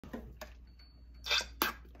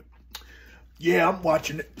Yeah, I'm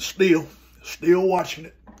watching it. Still watching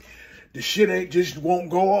it. The shit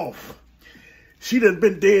won't go off. She done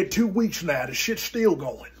been dead 2 weeks now. The shit's still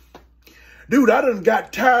going. Dude, I done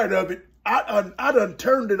got tired of it. I done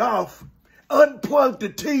turned it off, unplugged the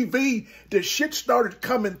TV. The shit started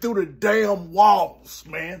coming through the damn walls,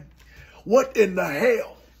 man. What in the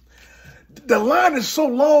hell? The line is so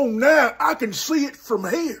long now, I can see it from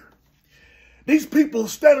here. These people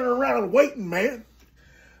standing around waiting, man.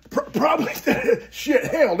 Probably, shit,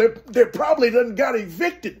 hell, they probably done got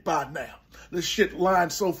evicted by now. This shit line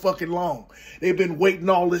so fucking long. They've been waiting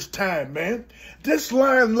all this time, man. This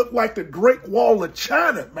line looked like the Great Wall of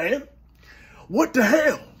China, man. What the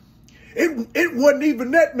hell? It wasn't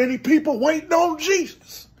even that many people waiting on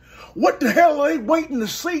Jesus. What the hell are they waiting to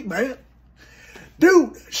see, man?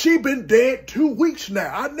 Dude, she been dead 2 weeks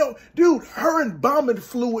now. I know, dude, her embalming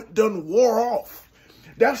fluid done wore off.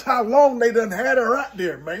 That's how long they done had her out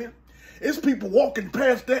there, man. It's people walking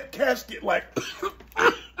past that casket like,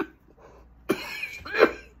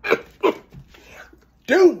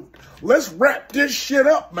 dude, let's wrap this shit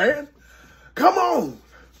up, man. Come on.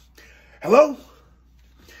 Hello?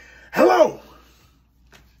 Hello?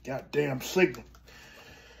 Goddamn signal.